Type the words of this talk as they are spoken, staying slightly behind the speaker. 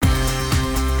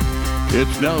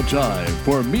It's now time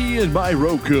for Me and My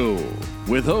Roku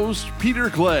with host Peter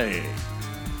Clay.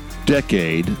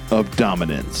 Decade of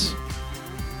Dominance.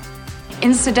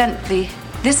 Incidentally,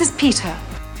 this is Peter.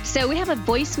 So we have a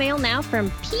voicemail now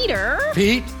from Peter.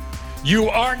 Pete, you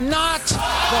are not.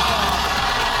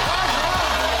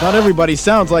 Not everybody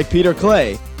sounds like Peter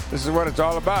Clay. This is what it's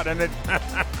all about, isn't it?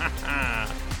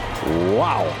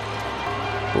 Wow.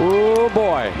 Oh,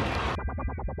 boy.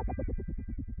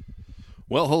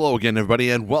 Well, hello again, everybody,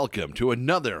 and welcome to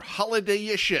another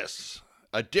holiday-ish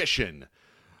edition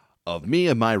of Me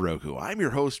and My Roku. I'm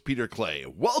your host, Peter Clay.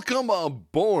 Welcome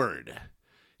aboard.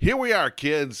 Here we are,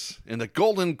 kids, in the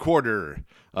golden quarter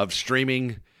of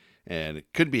streaming, and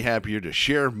couldn't be happier to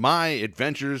share my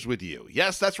adventures with you.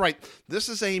 Yes, that's right. This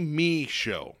is a me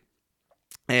show,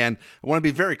 and I want to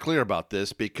be very clear about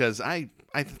this because I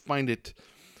find it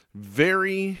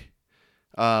very...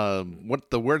 what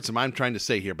the words am I trying to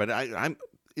say here, but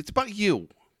it's about you.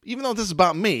 Even though this is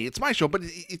about me, it's my show, but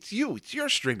it's you. It's your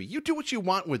streaming. You do what you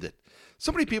want with it.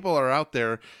 So many people are out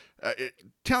there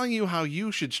telling you how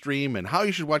you should stream and how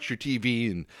you should watch your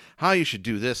TV and how you should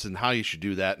do this and how you should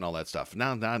do that and all that stuff.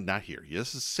 Now, not here.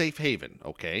 This is safe haven,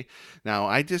 okay? Now,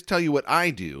 I just tell you what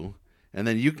I do, and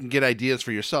then you can get ideas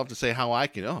for yourself to say how I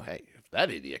can, hey, if that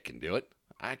idiot can do it,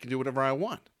 I can do whatever I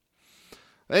want.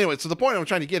 Anyway, so the point I'm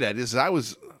trying to get at is I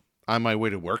was on my way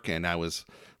to work and I was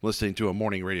listening to a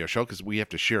morning radio show because we have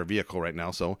to share a vehicle right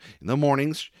now. So in the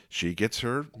mornings, she gets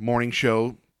her morning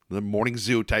show, the morning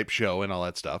zoo type show and all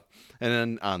that stuff. And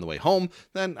then on the way home,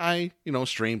 then I,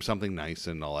 stream something nice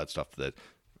and all that stuff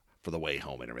for the way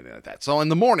home and everything like that. So in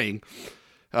the morning,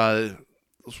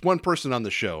 one person on the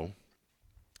show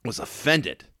was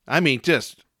offended. I mean,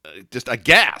 just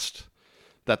aghast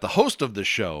that the host of the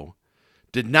show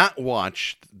did not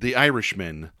watch The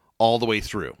Irishman all the way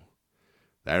through.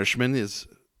 The Irishman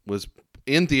was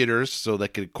in theaters so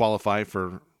that could qualify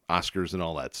for Oscars and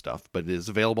all that stuff, but it is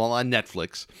available on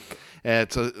Netflix.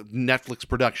 It's a Netflix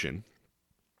production,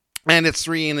 and it's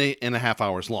 3.5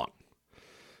 hours long.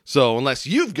 So unless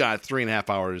you've got 3.5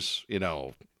 hours,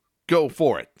 go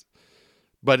for it.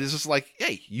 But it's just like,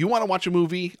 hey, you want to watch a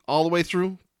movie all the way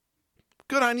through?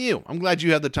 Good on you. I'm glad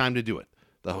you had the time to do it.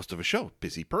 The host of a show,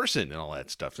 busy person and all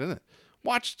that stuff, isn't it?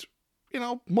 Watched,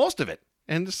 most of it.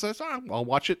 And just says, I'll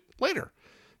watch it later.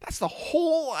 That's the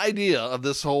whole idea of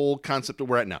this whole concept that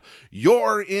we're at now.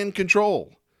 You're in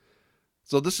control.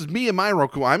 So this is me and my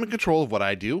Roku. I'm in control of what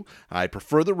I do. I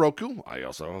prefer the Roku. I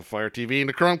also have a Fire TV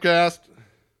and a Chromecast.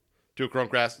 2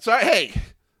 Chromecasts. Sorry, hey,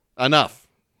 enough.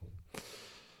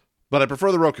 But I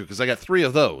prefer the Roku because I got 3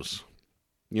 of those.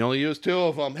 You only use 2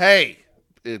 of them. Hey.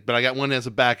 But I got one as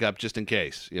a backup just in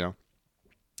case,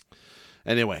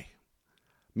 Anyway,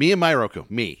 me and my Roku.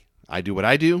 Me. I do what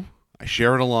I do. I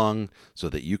share it along so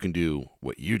that you can do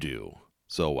what you do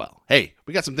so well. Hey,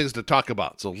 we got some things to talk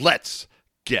about, so let's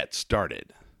get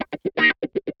started. Da,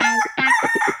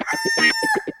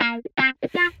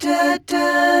 da,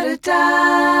 da,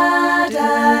 da,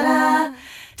 da,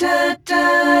 da,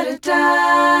 da,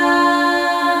 da.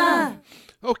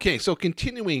 Okay, so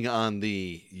continuing on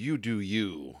the you do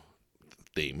you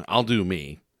theme, I'll do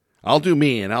me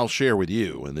and I'll share with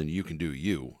you and then you can do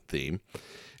you theme.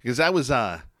 Because I was,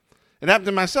 it happened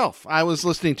to myself. I was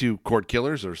listening to Court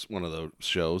Killers or one of those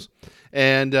shows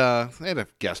and I had a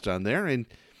guest on there and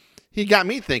he got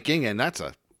me thinking, and that's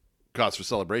a cause for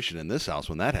celebration in this house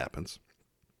when that happens.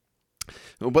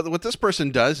 But what this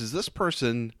person does is this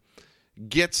person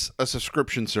gets a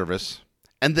subscription service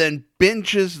and then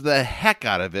binges the heck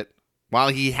out of it while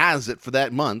he has it for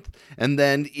that month. And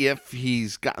then if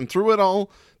he's gotten through it all,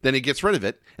 then he gets rid of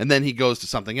it. And then he goes to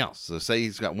something else. So say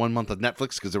he's got 1 month of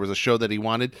Netflix because there was a show that he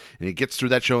wanted. And he gets through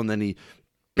that show and then he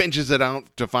binges it out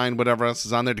to find whatever else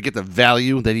is on there to get the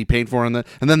value that he paid for. And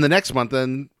then the next month,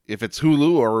 then if it's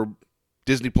Hulu or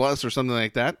Disney Plus or something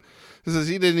like that, he says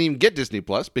he didn't even get Disney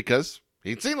Plus because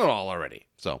he'd seen it all already.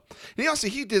 So and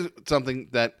he did something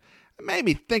that made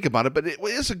me think about it, but it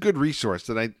is a good resource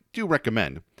that I do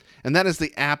recommend, and that is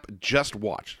the app Just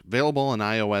Watch, available on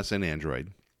iOS and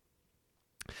Android.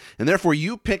 And therefore,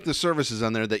 you pick the services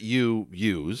on there that you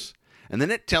use, and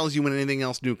then it tells you when anything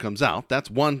else new comes out.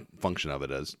 That's one function of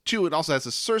it. 2, it also has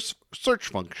a search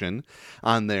function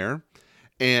on there,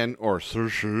 or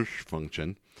search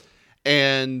function,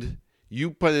 and you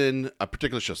put in a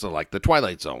particular show, so like The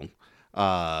Twilight Zone,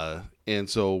 and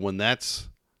so when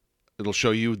it'll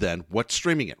show you then what's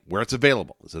streaming it, where it's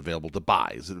available. Is it available to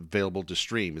buy? Is it available to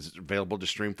stream? Is it available to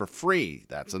stream for free?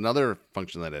 That's another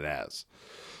function that it has.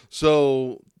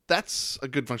 So that's a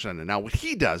good function on there. Now, what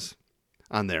he does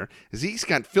on there is he's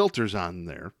got filters on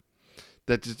there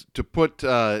that to put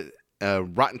a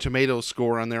Rotten Tomatoes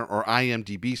score on there or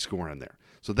IMDb score on there.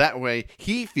 So that way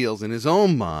he feels in his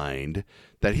own mind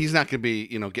that he's not going to be,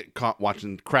 get caught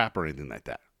watching crap or anything like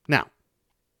that. Now,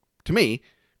 to me,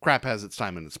 crap has its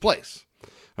time and its place.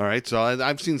 All right, so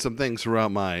I've seen some things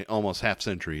throughout my almost half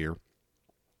century here.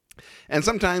 And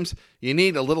sometimes you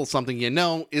need a little something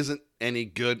isn't any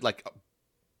good, like a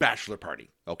bachelor party,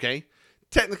 okay?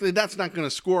 Technically, that's not going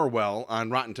to score well on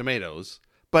Rotten Tomatoes.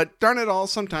 But darn it all,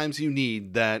 sometimes you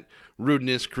need that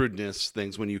rudeness, crudeness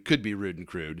things when you could be rude and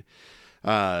crude.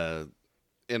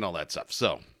 And all that stuff.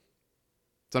 So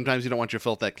sometimes you don't want your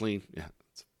filth that clean. Yeah,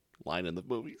 it's a line in the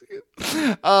movie.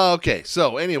 Okay,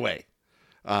 so anyway,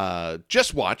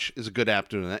 Just Watch is a good app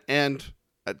doing that. And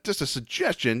just a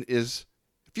suggestion is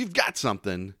if you've got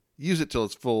something, use it till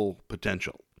its full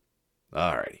potential.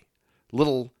 Alrighty,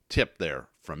 little tip there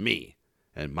from me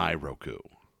and my Roku.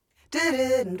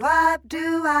 Didn't what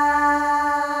do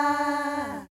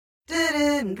I?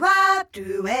 Didn't what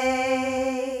do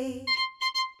I?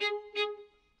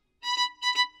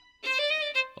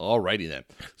 Alrighty then.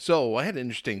 So I had an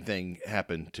interesting thing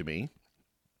happen to me.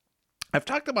 I've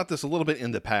talked about this a little bit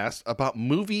in the past about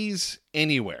movies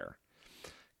anywhere.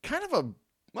 Kind of I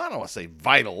don't want to say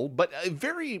vital, but a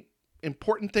very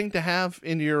important thing to have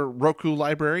in your Roku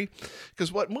library.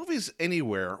 Because what Movies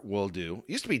Anywhere will do,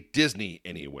 it used to be Disney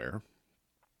Anywhere,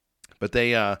 but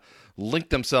they link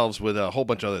themselves with a whole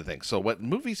bunch of other things. So what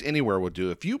Movies Anywhere will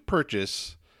do, if you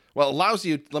purchase, it allows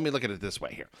you, let me look at it this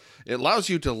way here. It allows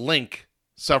you to link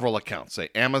several accounts, say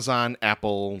Amazon,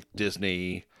 Apple,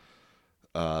 Disney,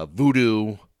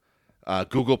 Vudu,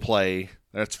 Google Play.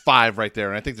 That's 5 right there.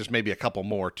 And I think there's maybe a couple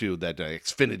more too that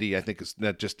Xfinity, I think, is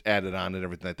that just added on and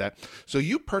everything like that. So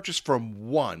you purchase from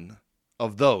one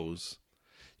of those,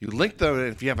 you link them,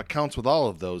 and if you have accounts with all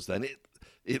of those, then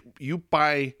you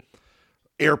buy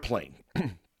Airplane.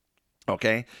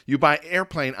 Okay? You buy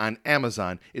Airplane on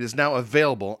Amazon. It is now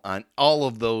available on all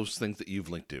of those things that you've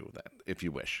linked to, then, if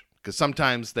you wish. Because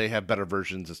sometimes they have better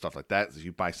versions and stuff like that. So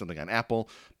you buy something on Apple,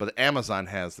 but Amazon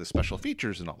has the special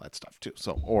features and all that stuff too.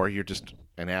 So, or you're just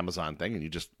an Amazon thing and you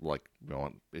just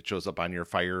it shows up on your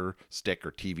Fire Stick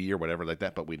or TV or whatever like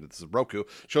that. But this is Roku. It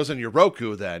shows on your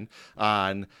Roku then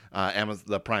on Amazon,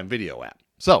 the Prime Video app.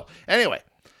 So anyway,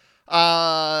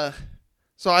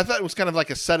 so I thought it was kind of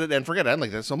like a set it and forget it. Like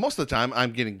that. So most of the time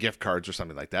I'm getting gift cards or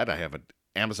something like that. I have an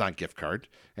Amazon gift card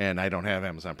and I don't have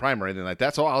Amazon Prime or anything like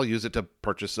that. So I'll use it to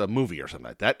purchase a movie or something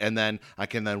like that. And then I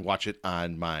can then watch it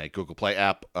on my Google Play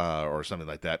app or something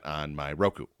like that on my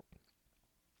Roku.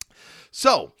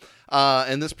 So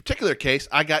in this particular case,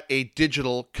 I got a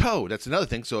digital code. That's another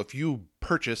thing. So if you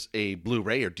purchase a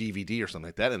Blu-ray or DVD or something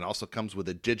like that, and it also comes with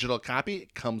a digital copy,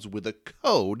 it comes with a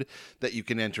code that you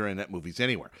can enter in at Movies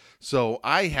Anywhere. So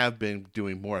I have been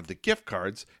doing more of the gift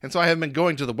cards, and so I haven't been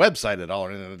going to the website at all or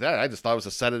anything like that. I just thought it was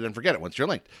a set it and forget it once you're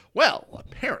linked. Well,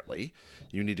 apparently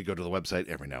you need to go to the website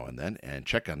every now and then and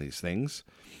check on these things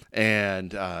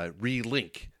and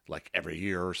relink like every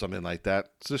year or something like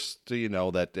that, just so you know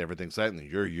that everything's set and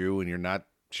you're you and you're not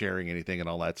sharing anything and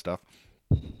all that stuff.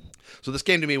 So this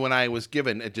came to me when I was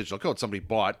given a digital code. Somebody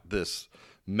bought this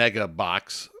mega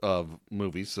box of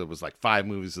movies. So it was like 5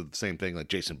 movies of the same thing, like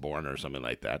Jason Bourne or something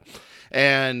like that.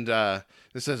 And it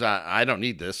says, I don't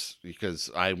need this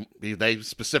because they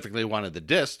specifically wanted the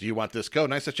disc. Do you want this code?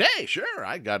 And I said, hey, sure,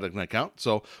 I got an account.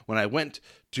 So when I went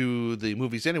to the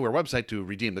Movies Anywhere website to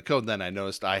redeem the code, then I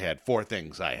noticed I had 4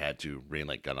 things I had to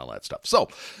relink and all that stuff. So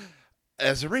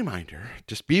as a reminder,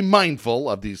 just be mindful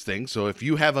of these things. So if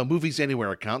you have a Movies Anywhere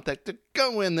account, to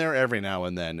go in there every now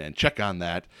and then and check on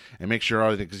that and make sure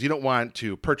everything, because you don't want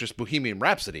to purchase Bohemian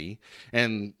Rhapsody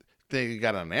and they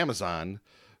got it on Amazon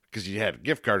because you had a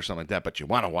gift card or something like that, but you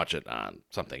want to watch it on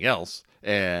something else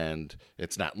and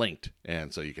it's not linked,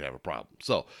 and so you could have a problem.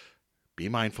 So be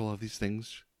mindful of these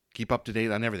things. Keep up to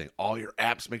date on everything. All your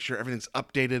apps, make sure everything's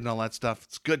updated and all that stuff.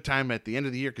 It's a good time at the end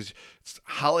of the year because it's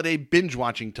holiday binge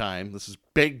watching time. This is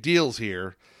big deals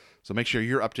here. So make sure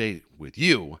you're updated with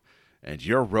you and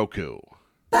your Roku.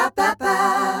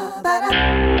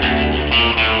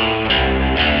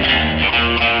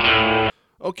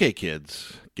 Okay,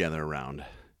 kids, gather around.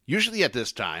 Usually at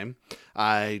this time,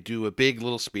 I do a big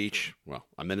little speech,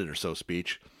 a minute or so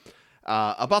speech,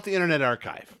 about the Internet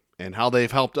Archive and how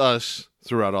they've helped us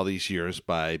throughout all these years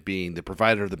by being the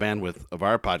provider of the bandwidth of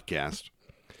our podcast.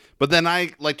 But then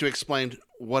I like to explain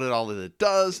what it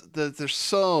does. There's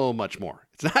so much more.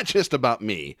 It's not just about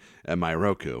me and my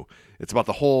Roku. It's about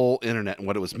the whole internet and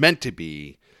what it was meant to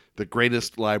be, the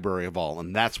greatest library of all.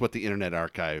 And that's what the Internet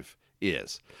Archive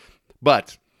is.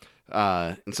 But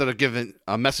instead of giving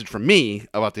a message from me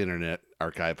about the Internet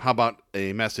Archive, how about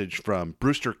a message from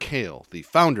Brewster Kahle, the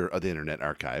founder of the Internet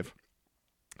Archive,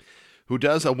 who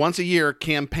does a once-a-year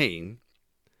campaign,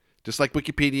 just like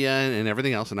Wikipedia and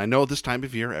everything else. And I know this time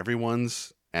of year,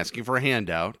 everyone's asking for a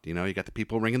handout. You know, you got the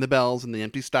people ringing the bells and the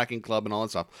empty stocking club and all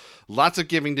that stuff. Lots of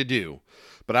giving to do.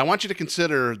 But I want you to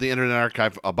consider the Internet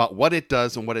Archive about what it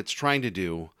does and what it's trying to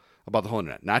do about the whole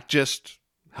Internet. Not just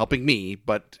helping me,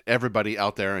 but everybody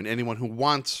out there and anyone who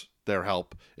wants their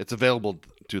help. It's available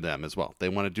to them as well. They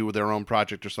want to do their own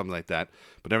project or something like that,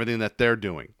 but everything that they're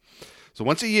doing. So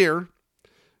once a year,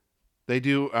 they're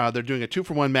doing a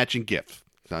 2-for-1 matching gift.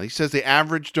 Now, he says the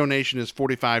average donation is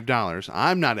 $45.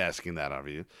 I'm not asking that of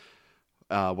you.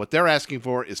 What they're asking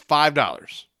for is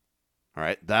 $5. All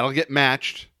right, that'll get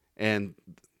matched, and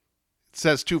it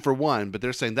says 2-for-1, but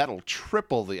they're saying that'll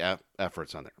triple the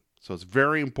efforts on there. So it's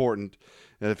very important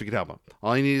if you could help them.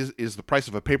 All you need is the price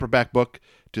of a paperback book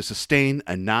to sustain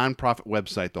a nonprofit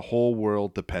website the whole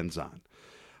world depends on.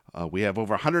 We have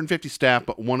over 150 staff,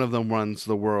 but one of them runs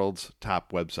the world's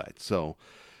top website. So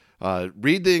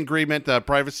read the agreement,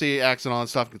 privacy acts and all that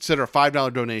stuff. Consider a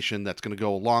 $5 donation. That's going to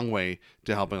go a long way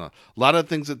to helping out. A lot of the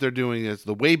things that they're doing is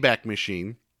the Wayback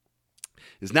Machine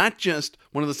is not just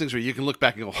one of those things where you can look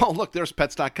back and go, oh, look, there's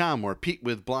pets.com or Pete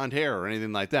with blonde hair or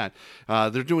anything like that.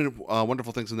 They're doing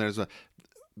wonderful things in there.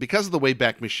 Because of the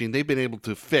Wayback Machine, they've been able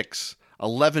to fix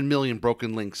 11 million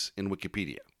broken links in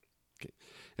Wikipedia. Okay.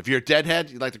 If you're a Deadhead,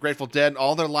 you like the Grateful Dead,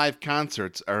 all their live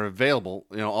concerts are available.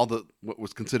 You know, all the what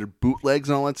was considered bootlegs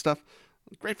and all that stuff.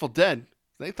 Grateful Dead,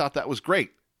 they thought that was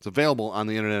great. It's available on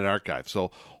the Internet Archive. So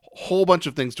a whole bunch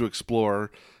of things to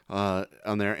explore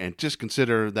on there, and just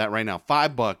consider that right now.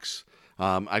 $5.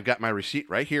 I've got my receipt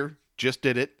right here. Just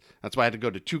did it. That's why I had to go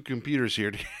to 2 computers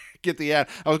here to get the ad.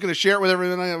 I was going to share it with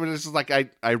everyone. It was just like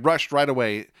I rushed right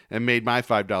away and made my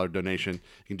 $5 donation. You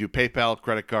can do PayPal,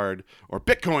 credit card, or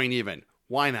Bitcoin even.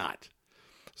 Why not?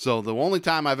 So the only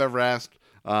time I've ever asked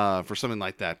for something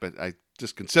like that, but I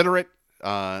just consider it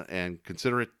and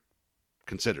consider it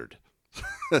considered.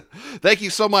 Thank you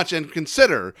so much, and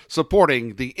consider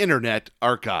supporting the Internet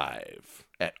Archive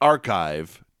at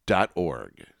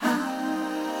archive.org.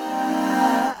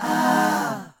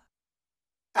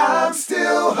 I'm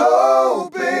still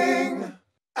hoping,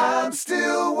 I'm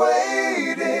still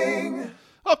waiting.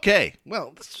 Okay,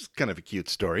 well, this is kind of a cute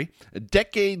story.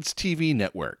 Decades TV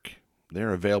Network.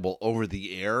 They're available over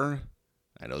the air.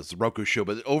 I know it's a Roku show,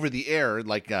 but over the air,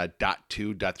 like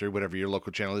 .2, .3, whatever your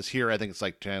local channel is. Here, I think it's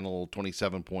like channel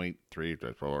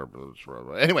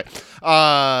 27.3. Anyway,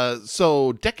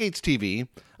 so Decades TV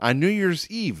on New Year's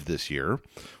Eve this year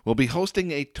will be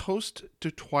hosting a Toast to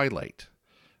Twilight.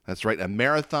 That's right, a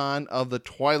marathon of the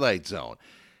Twilight Zone.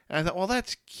 And I thought, well,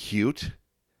 that's cute.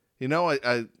 You know,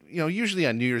 usually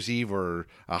on New Year's Eve or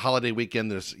a holiday weekend,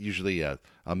 there's usually a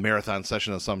marathon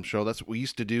session of some show. That's what we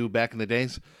used to do back in the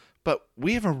days. But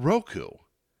we have a Roku.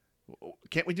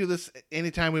 Can't we do this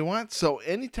anytime we want? So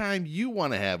anytime you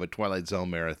want to have a Twilight Zone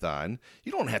marathon,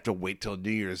 you don't have to wait till New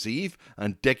Year's Eve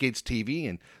on Decades TV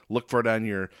and look for it on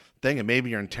your thing, and maybe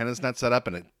your antenna's not set up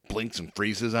and it blinks and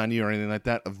freezes on you or anything like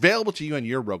that. Available to you on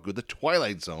your Roku, the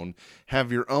Twilight Zone.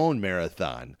 Have your own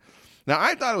marathon. Now,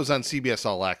 I thought it was on CBS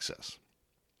All Access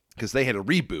because they had a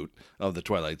reboot of the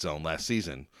Twilight Zone last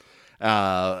season.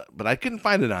 But I couldn't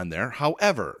find it on there.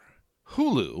 However,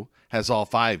 Hulu has all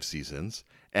 5 seasons,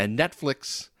 and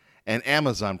Netflix and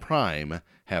Amazon Prime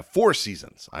have 4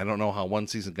 seasons. I don't know how one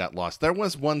season got lost. There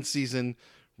was one season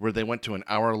where they went to an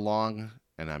hour long,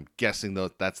 and I'm guessing though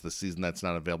that's the season that's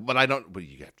not available. But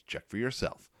you have to check for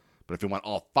yourself. But if you want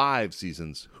all 5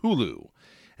 seasons, Hulu,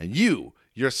 and you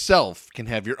yourself can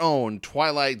have your own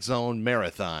Twilight Zone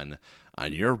marathon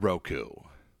on your Roku.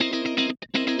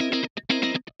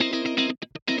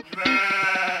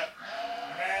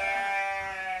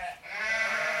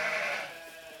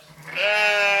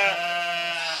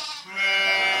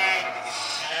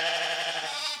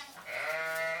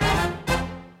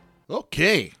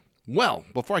 Okay, well,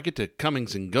 before I get to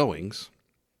comings and goings,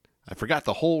 I forgot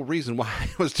the whole reason why I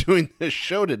was doing this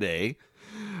show today.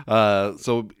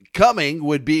 So coming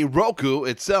would be Roku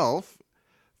itself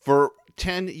for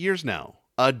 10 years now.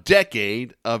 A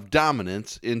decade of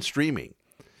dominance in streaming.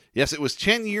 Yes, it was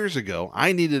 10 years ago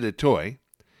I needed a toy.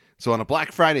 So on a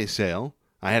Black Friday sale,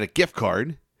 I had a gift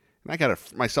card, and I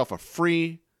got myself a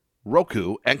free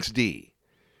Roku XD.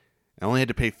 I only had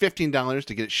to pay $15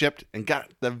 to get it shipped and got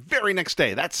it the very next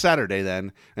day. That's Saturday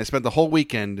then. I spent the whole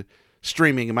weekend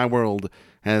streaming, and my world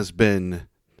has been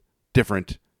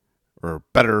different or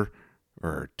better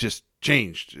or just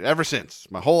changed ever since.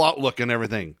 My whole outlook and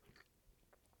everything.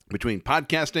 Between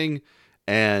podcasting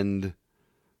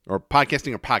or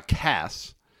podcasting or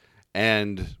podcasts,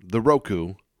 and the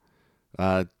Roku.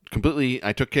 Completely,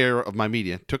 I took care of my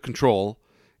media, took control,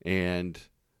 and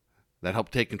that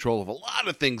helped take control of a lot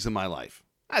of things in my life.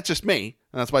 That's just me,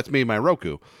 and that's why it's me and my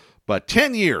Roku. But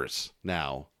 10 years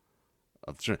now.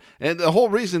 And the whole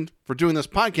reason for doing this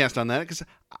podcast on that is because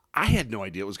I had no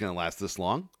idea it was going to last this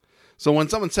long. So when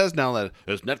someone says now that,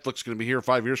 is Netflix going to be here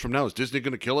 5 years from now? Is Disney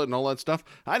going to kill it and all that stuff?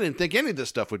 I didn't think any of this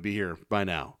stuff would be here by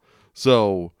now.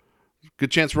 So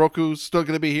good chance Roku's still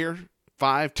going to be here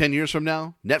 5-10 years from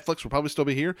now. Netflix will probably still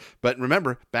be here. But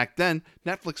remember, back then,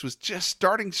 Netflix was just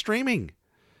starting streaming.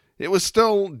 It was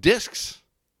still discs.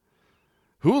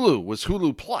 Hulu was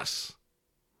Hulu Plus.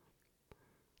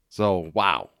 So,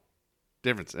 wow.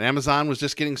 Difference. Amazon was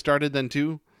just getting started then,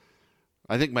 too.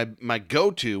 I think my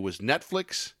go-to was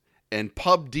Netflix and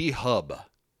PubD Hub.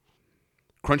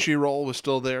 Crunchyroll was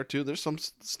still there, too. There's some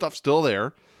stuff still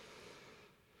there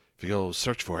if you go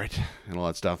search for it and all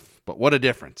that stuff. But what a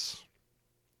difference.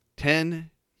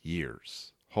 10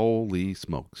 years. Holy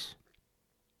smokes.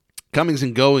 Comings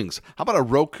and goings. How about a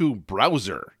Roku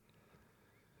browser?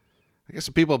 I guess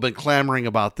some people have been clamoring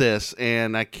about this,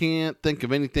 and I can't think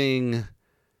of anything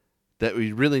that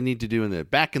we really need to do in it.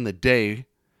 Back in the day,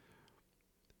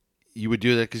 you would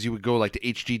do that because you would go like to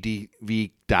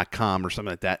hdtv.com or something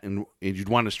like that, and you'd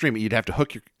want to stream it. You'd have to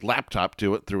hook your laptop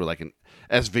to it through like an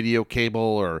S-video cable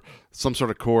or some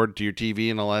sort of cord to your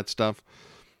TV and all that stuff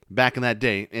back in that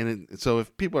day. And so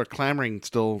if people are clamoring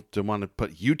still to want to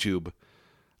put YouTube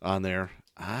on there,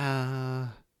 I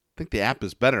think the app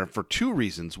is better for two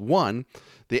reasons. One,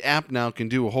 the app now can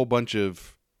do a whole bunch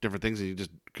of different things that you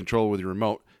just control with your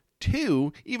remote.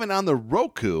 Two, even on the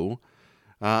Roku,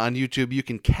 on YouTube, you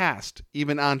can cast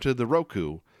even onto the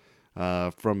Roku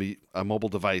from a mobile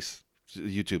device,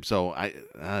 YouTube. So I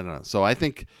don't know. So I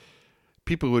think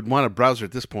people who would want a browser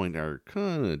at this point are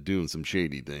kind of doing some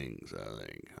shady things, I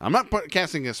think. I'm not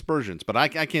casting aspersions, but I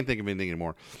can't think of anything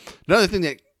anymore. Another thing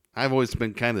that I've always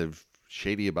been kind of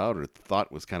shady about or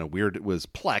thought was kind of weird was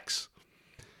Plex.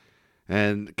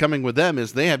 And coming with them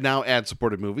is they have now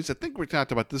ad-supported movies. I think we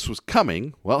talked about this was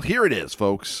coming. Well, here it is,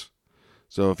 folks.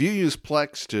 So if you use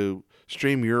Plex to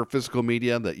stream your physical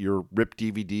media, that your ripped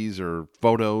DVDs or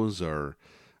photos, or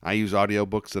I use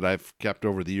audiobooks that I've kept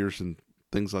over the years and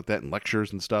things like that, and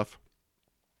lectures and stuff.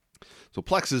 So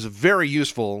Plex is very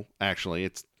useful, actually.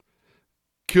 It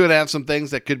could have some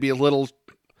things that could be a little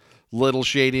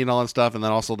shady and all that stuff, and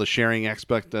then also the sharing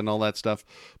aspect and all that stuff.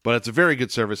 But it's a very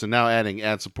good service, and now adding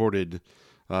ad-supported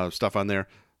stuff on there.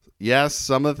 Yes,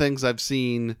 some of the things I've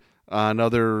seen on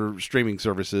other streaming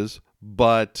services,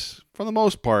 but for the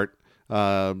most part,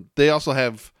 they also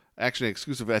have actually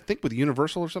exclusive, I think with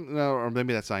Universal or something, or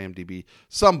maybe that's IMDb.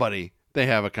 They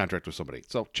have a contract with somebody.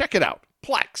 So check it out,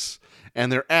 Plex.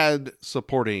 And they're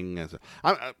ad-supporting. As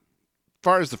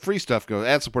far as the free stuff goes,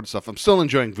 ad-supported stuff, I'm still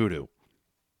enjoying Vudu.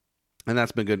 And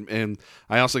that's been good. And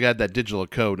I also got that digital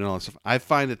code and all that stuff. I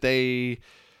find that they're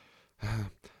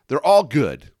all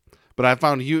good. But I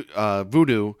found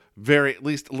Vudu at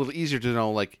least a little easier to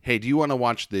know, like, hey, do you want to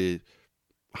watch the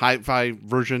hi-fi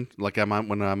version, like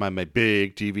when I'm on my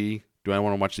big TV? Do I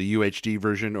want to watch the UHD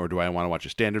version, or do I want to watch a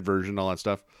standard version, all that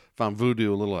stuff? Found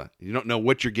Vudu a little, you don't know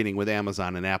what you're getting with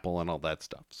Amazon and Apple and all that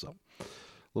stuff. So,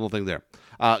 little thing there.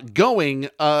 A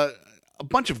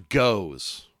bunch of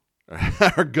goes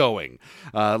are going,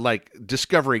 like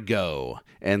Discovery Go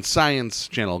and Science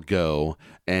Channel Go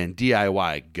and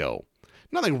DIY Go.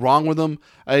 Nothing wrong with them.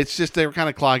 It's just they were kind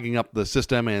of clogging up the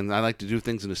system, and I like to do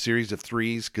things in a series of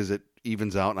threes because it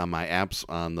evens out on my apps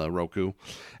on the Roku.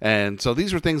 And so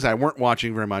these were things I weren't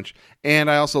watching very much. And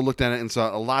I also looked at it and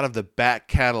saw a lot of the back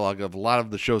catalog of a lot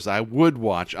of the shows I would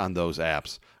watch on those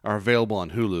apps are available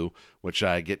on Hulu, which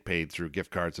I get paid through gift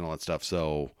cards and all that stuff.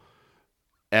 So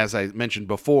as I mentioned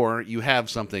before, you have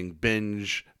something,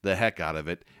 binge the heck out of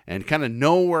it and kind of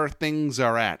know where things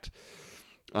are at,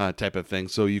 type of thing,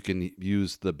 so you can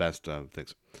use the best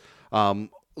things. A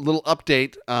little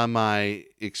update on my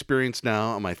experience now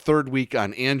on my third week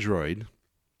on Android,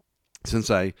 since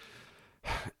I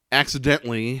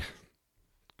accidentally,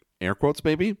 air quotes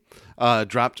maybe,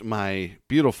 dropped my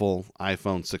beautiful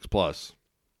iPhone 6 Plus.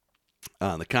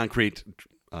 The concrete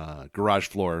garage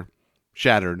floor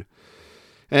shattered.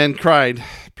 And cried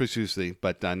profusely,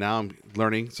 but now I'm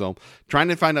learning. So trying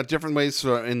to find out different ways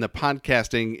in the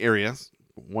podcasting area.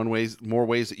 More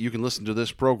ways that you can listen to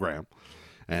this program.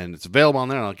 And it's available on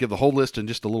there. And I'll give the whole list in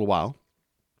just a little while.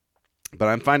 But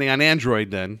I'm finding on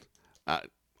Android then, I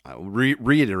will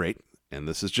reiterate, and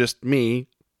this is just me,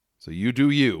 so you do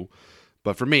you.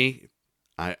 But for me,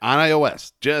 on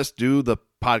iOS, just do the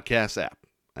podcast app.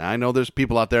 I know there's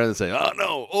people out there that say, oh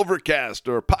no, Overcast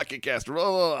or Pocket Cast or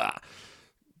blah, blah,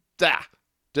 blah.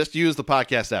 Just use the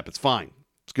podcast app. It's fine.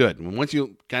 It's good. And once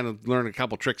you kind of learn a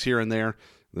couple tricks here and there,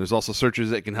 there's also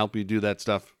searches that can help you do that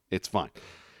stuff. It's fine.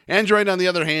 Android, on the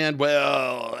other hand,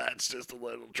 well, that's just a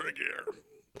little trickier.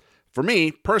 For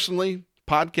me, personally,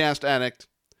 Podcast Addict,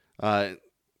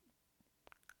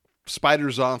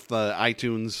 spiders off the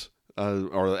iTunes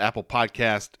or the Apple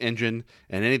Podcast engine,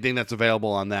 and anything that's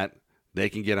available on that, they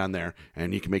can get on there,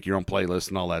 and you can make your own playlist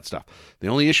and all that stuff. The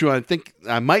only issue I think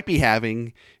I might be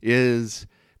having is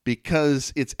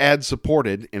because it's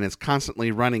ad-supported and it's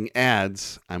constantly running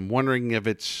ads, I'm wondering if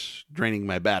it's draining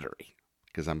my battery,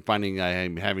 because I'm finding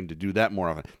I'm having to do that more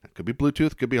often. It could be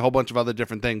Bluetooth, could be a whole bunch of other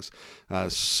different things.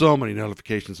 So many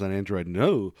notifications on Android.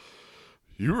 No,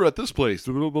 you were at this place,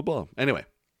 blah, blah, blah. Anyway.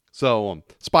 So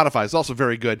Spotify is also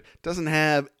very good. Doesn't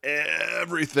have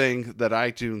everything that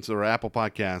iTunes or Apple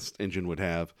Podcast engine would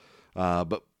have,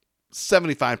 but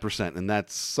 75%, and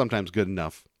that's sometimes good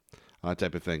enough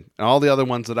type of thing. And all the other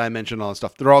ones that I mentioned, all that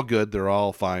stuff, they're all good. They're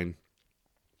all fine.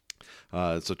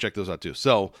 So check those out too.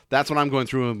 So that's what I'm going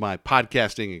through with my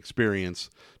podcasting experience,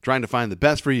 trying to find the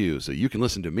best for you so you can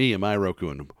listen to me and my Roku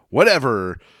and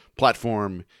whatever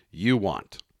platform you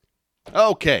want.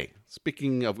 Okay.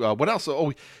 Speaking of what else?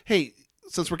 Oh, hey,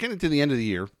 since we're getting to the end of the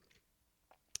year,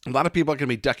 a lot of people are going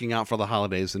to be ducking out for the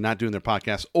holidays and not doing their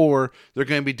podcasts, or they're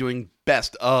going to be doing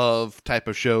best of type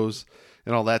of shows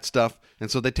and all that stuff.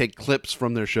 And so they take clips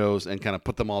from their shows and kind of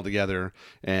put them all together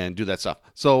and do that stuff.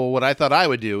 So what I thought I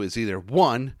would do is either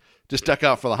one, just duck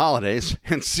out for the holidays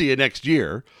and see you next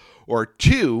year, or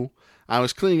two, I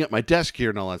was cleaning up my desk here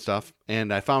and all that stuff,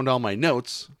 and I found all my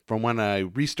notes from when I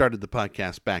restarted the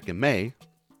podcast back in May.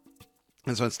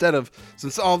 And so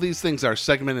since all these things are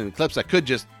segmented in clips, I could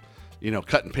just,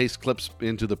 cut and paste clips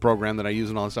into the program that I use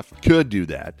and all that stuff. Could do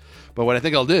that. But what I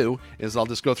think I'll do is I'll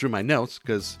just go through my notes,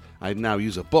 because I now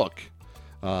use a book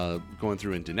going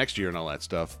through into next year and all that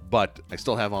stuff. But I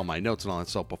still have all my notes and all that.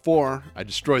 So before I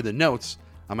destroy the notes,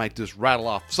 I might just rattle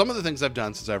off some of the things I've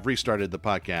done since I've restarted the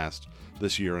podcast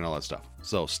this year and all that stuff.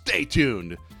 So stay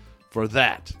tuned for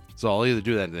that. So I'll either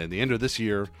do that at the end of this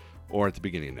year or at the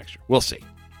beginning of next year. We'll see.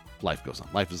 Life goes on.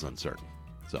 Life is uncertain.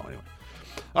 So anyway.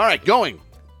 All right, got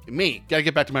to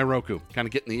get back to my Roku. Kind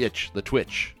of getting the itch, the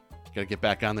twitch. Got to get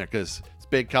back on there because it's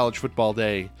big college football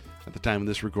day at the time of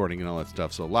this recording and all that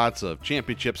stuff. So lots of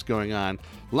championships going on.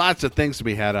 Lots of things to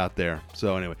be had out there.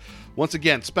 So anyway, once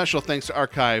again, special thanks to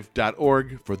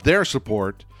archive.org for their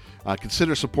support.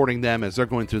 Consider supporting them as they're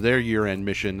going through their year-end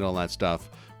mission and all that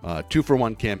stuff.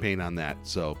 2-for-1 campaign on that.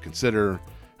 So consider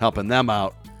helping them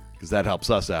out, because that helps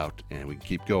us out, and we can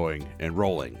keep going and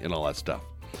rolling and all that stuff.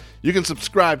 You can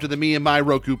subscribe to the Me and My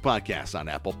Roku podcast on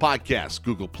Apple Podcasts,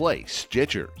 Google Play,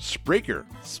 Stitcher, Spreaker,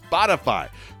 Spotify,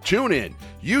 TuneIn,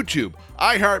 YouTube,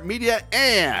 iHeartMedia,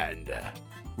 and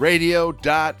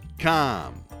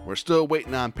Radio.com. We're still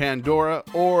waiting on Pandora,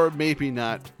 or maybe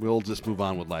not. We'll just move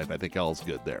on with life. I think all's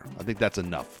good there. I think that's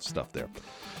enough stuff there.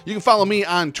 You can follow me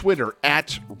on Twitter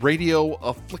at Radio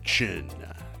Affliction.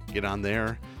 Get on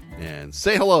there and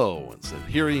say hello and say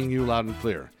hearing you loud and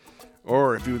clear.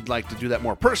 Or if you would like to do that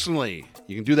more personally,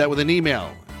 you can do that with an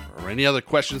email. Or any other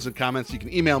questions and comments, you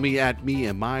can email me at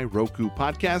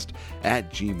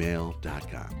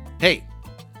meandmyrokupodcast@gmail.com. Hey,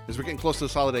 as we're getting close to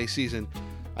this holiday season,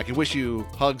 I can wish you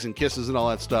hugs and kisses and all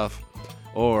that stuff.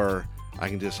 Or I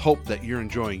can just hope that you're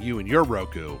enjoying you and your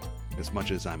Roku as much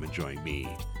as I'm enjoying me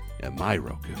and my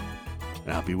Roku.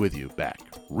 And I'll be with you back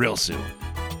real soon.